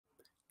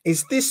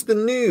Is this the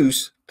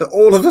news that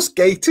all of us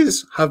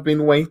Gators have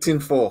been waiting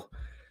for?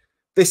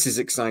 This is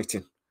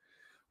exciting.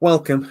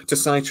 Welcome to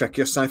SciTrek,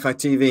 your sci-fi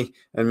TV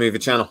and movie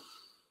channel.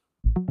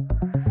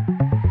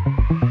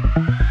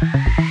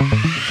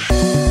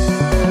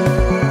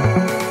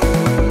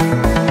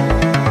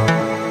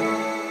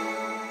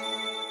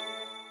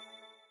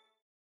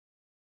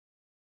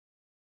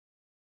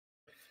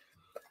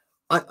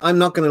 I'm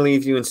not going to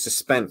leave you in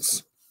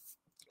suspense.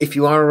 If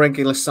you are a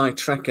regular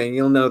Sci-Trekker,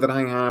 you'll know that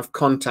I have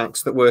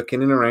contacts that work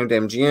in and around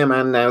MGM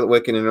and now that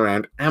work in and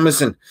around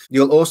Amazon.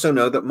 You'll also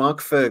know that Mark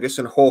Fergus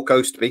and Hawk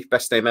Ostby,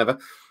 best name ever,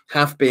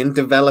 have been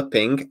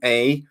developing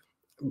a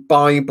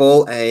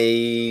Bible,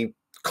 a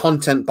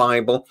content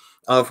Bible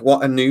of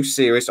what a new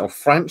series or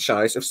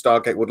franchise of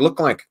Stargate would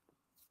look like.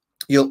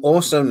 You'll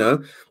also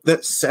know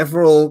that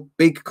several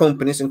big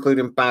companies,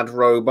 including Bad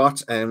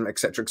Robot,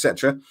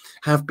 etc.,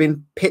 have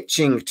been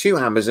pitching to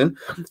Amazon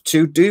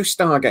to do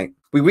Stargate.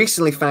 We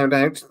recently found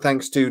out,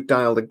 thanks to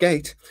Dial the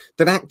Gate,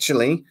 that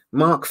actually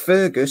Mark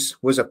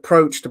Fergus was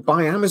approached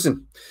by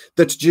Amazon.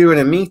 That during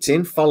a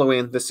meeting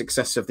following the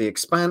success of The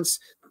Expanse,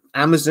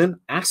 Amazon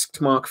asked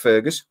Mark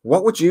Fergus,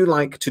 "What would you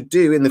like to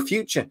do in the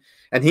future?"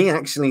 And he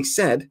actually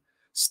said,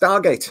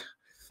 "Stargate."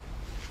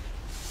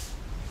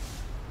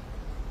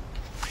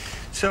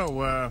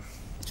 So,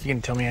 you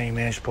can tell me how you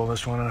managed to pull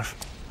this one off?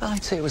 Well,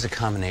 I'd say it was a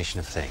combination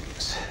of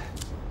things.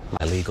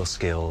 My legal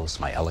skills,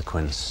 my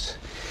eloquence,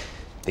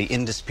 the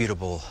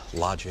indisputable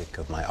logic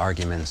of my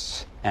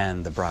arguments,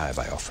 and the bribe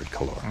I offered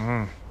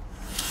Kalor.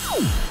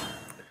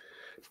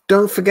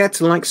 Don't forget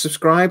to like,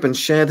 subscribe, and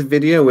share the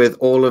video with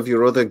all of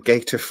your other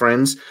Gator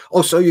friends.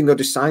 Also, you can go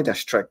to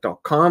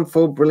sci-trek.com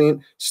for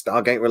brilliant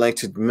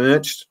Stargate-related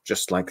merch,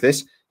 just like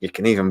this. You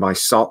can even buy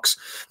socks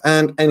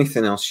and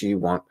anything else you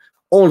want.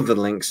 All of the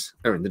links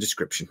are in the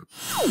description.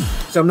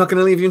 So I'm not going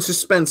to leave you in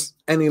suspense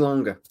any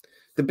longer.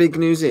 The big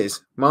news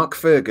is Mark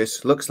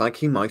Fergus looks like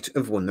he might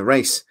have won the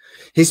race.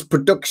 His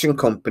production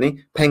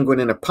company, Penguin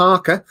and a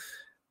Parker,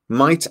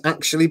 might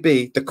actually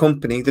be the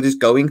company that is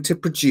going to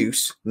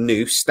produce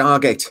new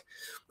Stargate.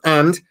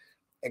 And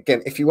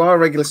again, if you are a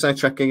regular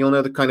Sci-Trekker, you'll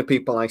know the kind of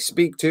people I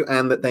speak to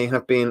and that they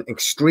have been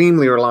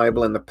extremely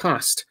reliable in the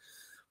past.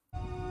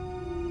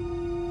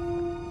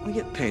 We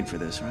get paid for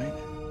this, right?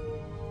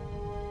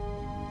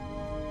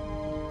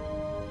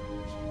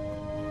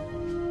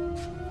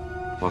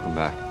 Welcome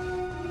back.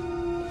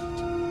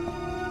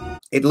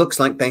 It looks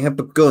like they have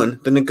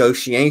begun the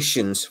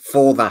negotiations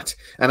for that.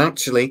 And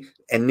actually,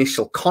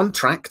 initial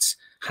contracts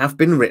have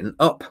been written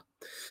up.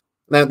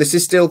 Now, this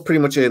is still pretty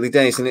much early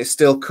days, and it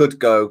still could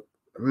go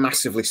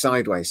massively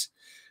sideways.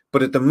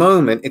 But at the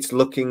moment, it's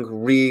looking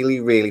really,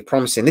 really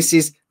promising. This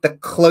is the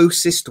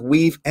closest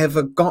we've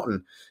ever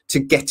gotten to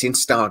getting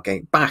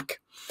Stargate back.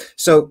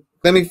 So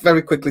let me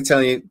very quickly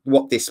tell you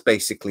what this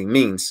basically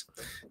means.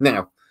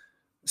 Now,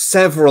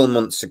 several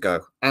months ago,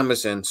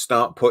 Amazon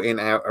start putting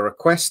out a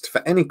request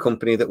for any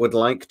company that would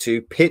like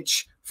to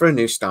pitch for a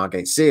new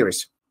Stargate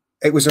series.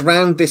 It was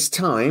around this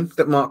time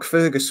that Mark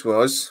Fergus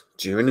was,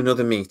 during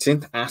another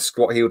meeting, asked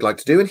what he would like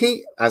to do. And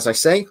he, as I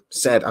say,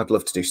 said, "I'd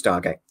love to do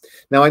Stargate."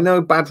 Now, I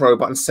know Bad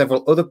Robot and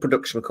several other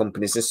production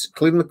companies,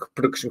 including the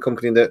production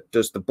company that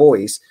does The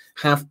Boys,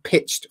 have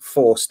pitched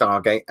for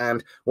Stargate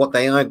and what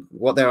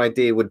their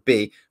idea would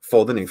be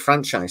for the new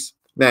franchise.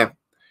 Now,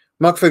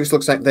 Mark Fergus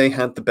looks like they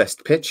had the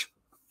best pitch.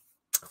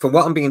 From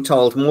what I'm being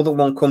told, more than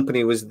one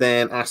company was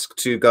then asked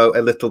to go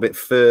a little bit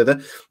further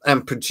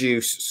and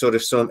produce sort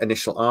of some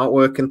initial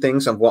artwork and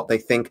things on what they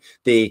think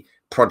the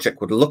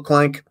project would look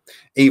like,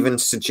 even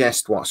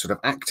suggest what sort of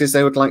actors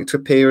they would like to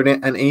appear in it,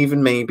 and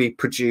even maybe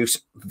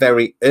produce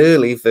very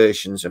early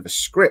versions of a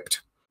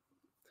script.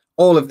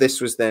 All of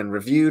this was then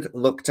reviewed,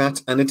 looked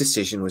at, and a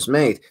decision was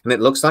made. And it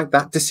looks like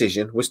that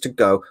decision was to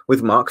go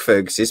with Mark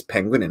Fergus's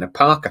Penguin and a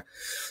Parker.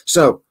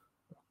 So,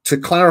 to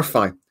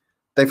clarify,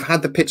 they've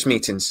had the pitch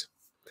meetings.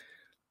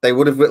 They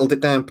would have whittled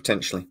it down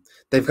potentially.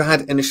 They've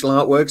had initial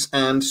artworks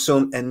and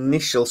some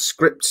initial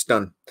scripts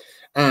done.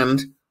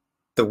 And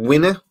the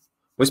winner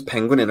was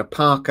Penguin and a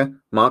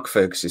Parker, Mark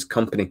Fergus's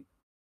company.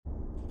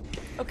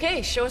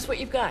 Okay, show us what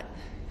you've got.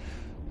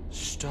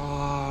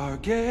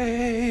 Stargate.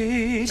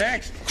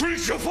 Next.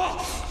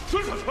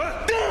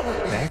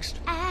 Next.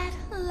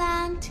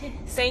 Atlantis.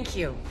 Thank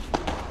you.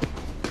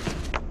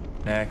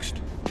 Next.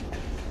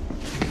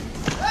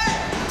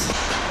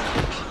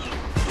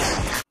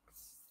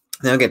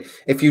 Now, again,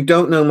 if you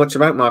don't know much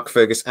about Mark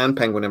Fergus and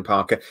Penguin and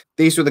Parker,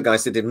 these were the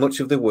guys that did much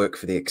of the work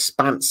for The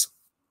Expanse.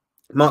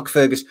 Mark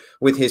Fergus,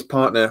 with his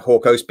partner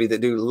Hawk Ostby,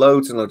 that do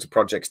loads and loads of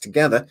projects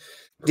together,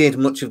 did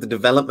much of the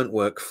development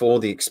work for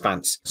The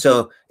Expanse.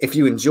 So if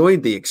you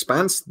enjoyed The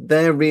Expanse,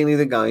 they're really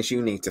the guys you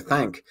need to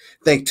thank.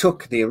 They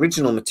took the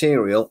original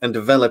material and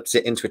developed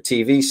it into a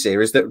TV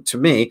series that, to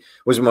me,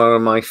 was one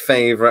of my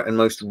favorite and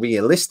most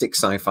realistic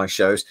sci-fi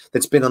shows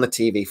that's been on the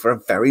TV for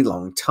a very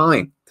long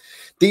time.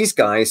 These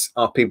guys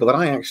are people that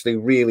I actually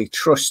really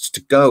trust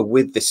to go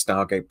with this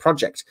Stargate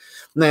project.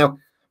 Now,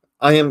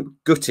 I am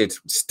gutted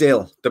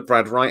still that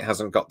Brad Wright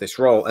hasn't got this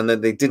role and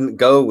that they didn't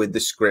go with the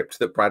script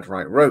that Brad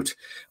Wright wrote,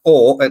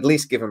 or at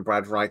least given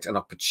Brad Wright an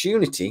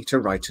opportunity to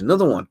write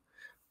another one.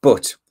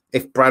 But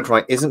if Brad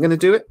Wright isn't going to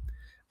do it,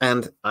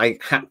 and I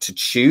had to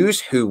choose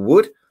who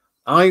would,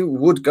 I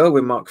would go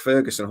with Mark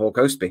Ferguson and Hawk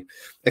Ostby.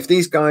 If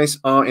these guys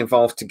are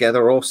involved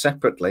together or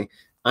separately,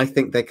 I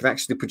think they could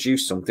actually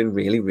produce something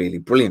really, really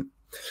brilliant.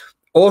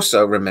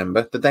 Also,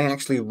 remember that they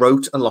actually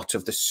wrote a lot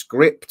of the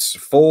scripts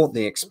for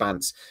The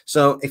Expanse.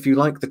 So if you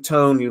like the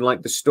tone, you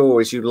like the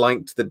stories, you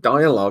liked the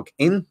dialogue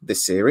in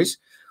this series,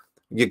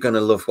 you're going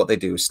to love what they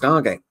do with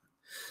Stargate.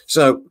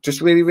 So just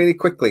really, really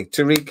quickly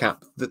to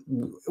recap,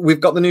 we've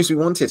got the news we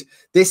wanted.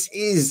 This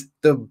is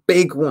the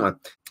big one.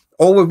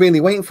 All we're really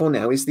waiting for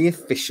now is the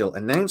official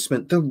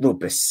announcement, the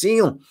rubber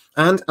seal.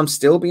 And I'm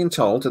still being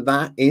told that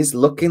that is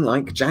looking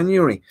like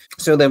January.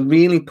 So they're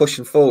really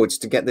pushing forwards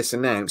to get this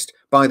announced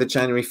by the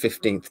January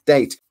 15th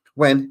date,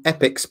 when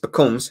Epix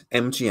becomes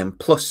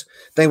MGM+.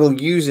 They will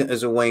use it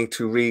as a way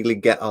to really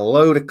get a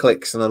load of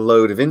clicks and a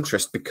load of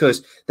interest,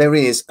 because there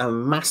is a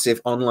massive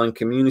online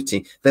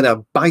community that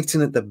are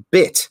biting at the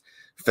bit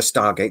for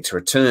Stargate to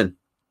return.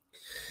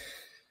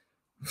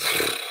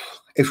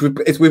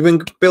 We've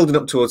been building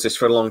up towards this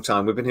for a long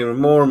time. We've been hearing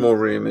more and more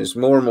rumors,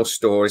 more and more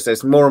stories.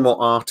 There's more and more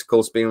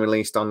articles being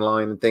released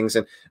online and things.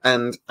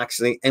 And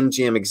actually,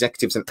 MGM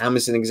executives and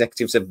Amazon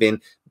executives have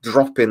been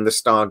dropping the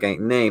Stargate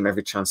name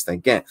every chance they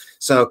get.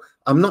 So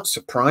I'm not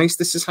surprised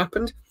this has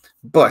happened,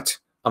 but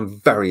I'm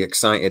very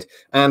excited.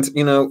 And,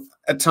 you know,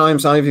 at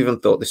times I've even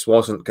thought this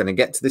wasn't going to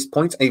get to this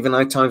point. Even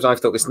at times I've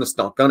thought this is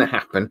not going to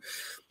happen.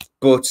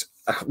 But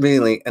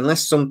really,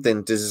 unless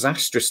something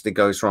disastrously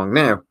goes wrong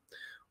now,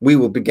 we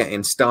will be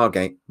getting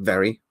Stargate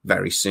very,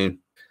 very soon.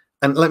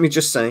 And let me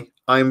just say,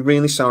 I'm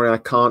really sorry I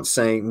can't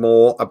say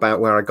more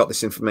about where I got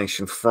this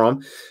information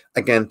from.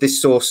 Again,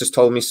 this source has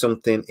told me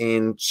something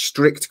in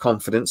strict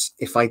confidence.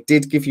 If I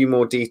did give you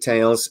more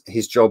details,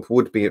 his job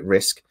would be at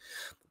risk.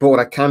 But what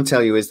I can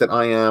tell you is that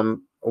I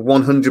am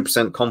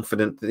 100%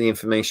 confident that the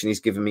information he's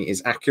given me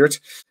is accurate.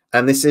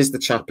 And this is the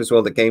chap as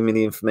well that gave me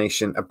the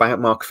information about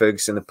Mark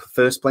Ferguson in the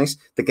first place,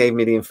 that gave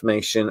me the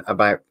information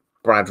about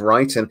Brad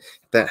Wright and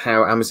that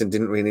how Amazon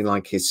didn't really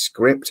like his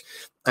script,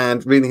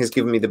 and really has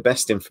given me the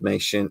best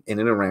information in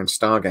and around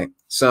Stargate.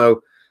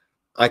 So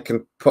I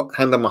can put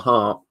hand on my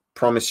heart,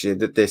 promise you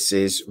that this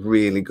is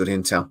really good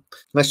intel.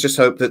 Let's just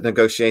hope that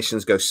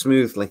negotiations go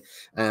smoothly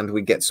and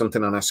we get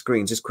something on our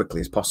screens as quickly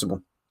as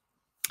possible.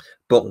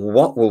 But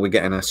what will we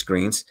get on our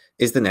screens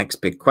is the next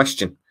big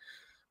question.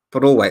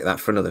 But I'll wait that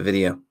for another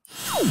video.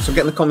 So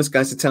get in the comments,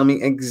 guys, to tell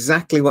me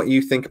exactly what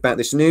you think about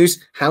this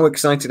news. How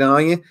excited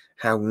are you?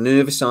 How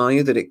nervous are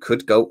you that it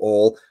could go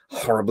all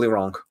horribly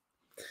wrong?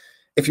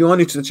 If you are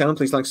new to the channel,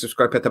 please like,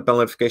 subscribe, hit that bell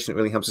notification. It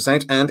really helps us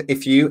out. And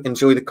if you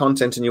enjoy the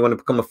content and you want to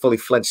become a fully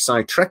fledged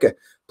Sci-Trekker,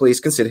 please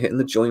consider hitting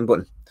the join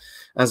button.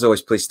 As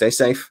always, please stay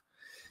safe.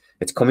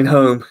 It's coming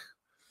home.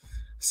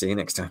 See you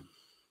next time.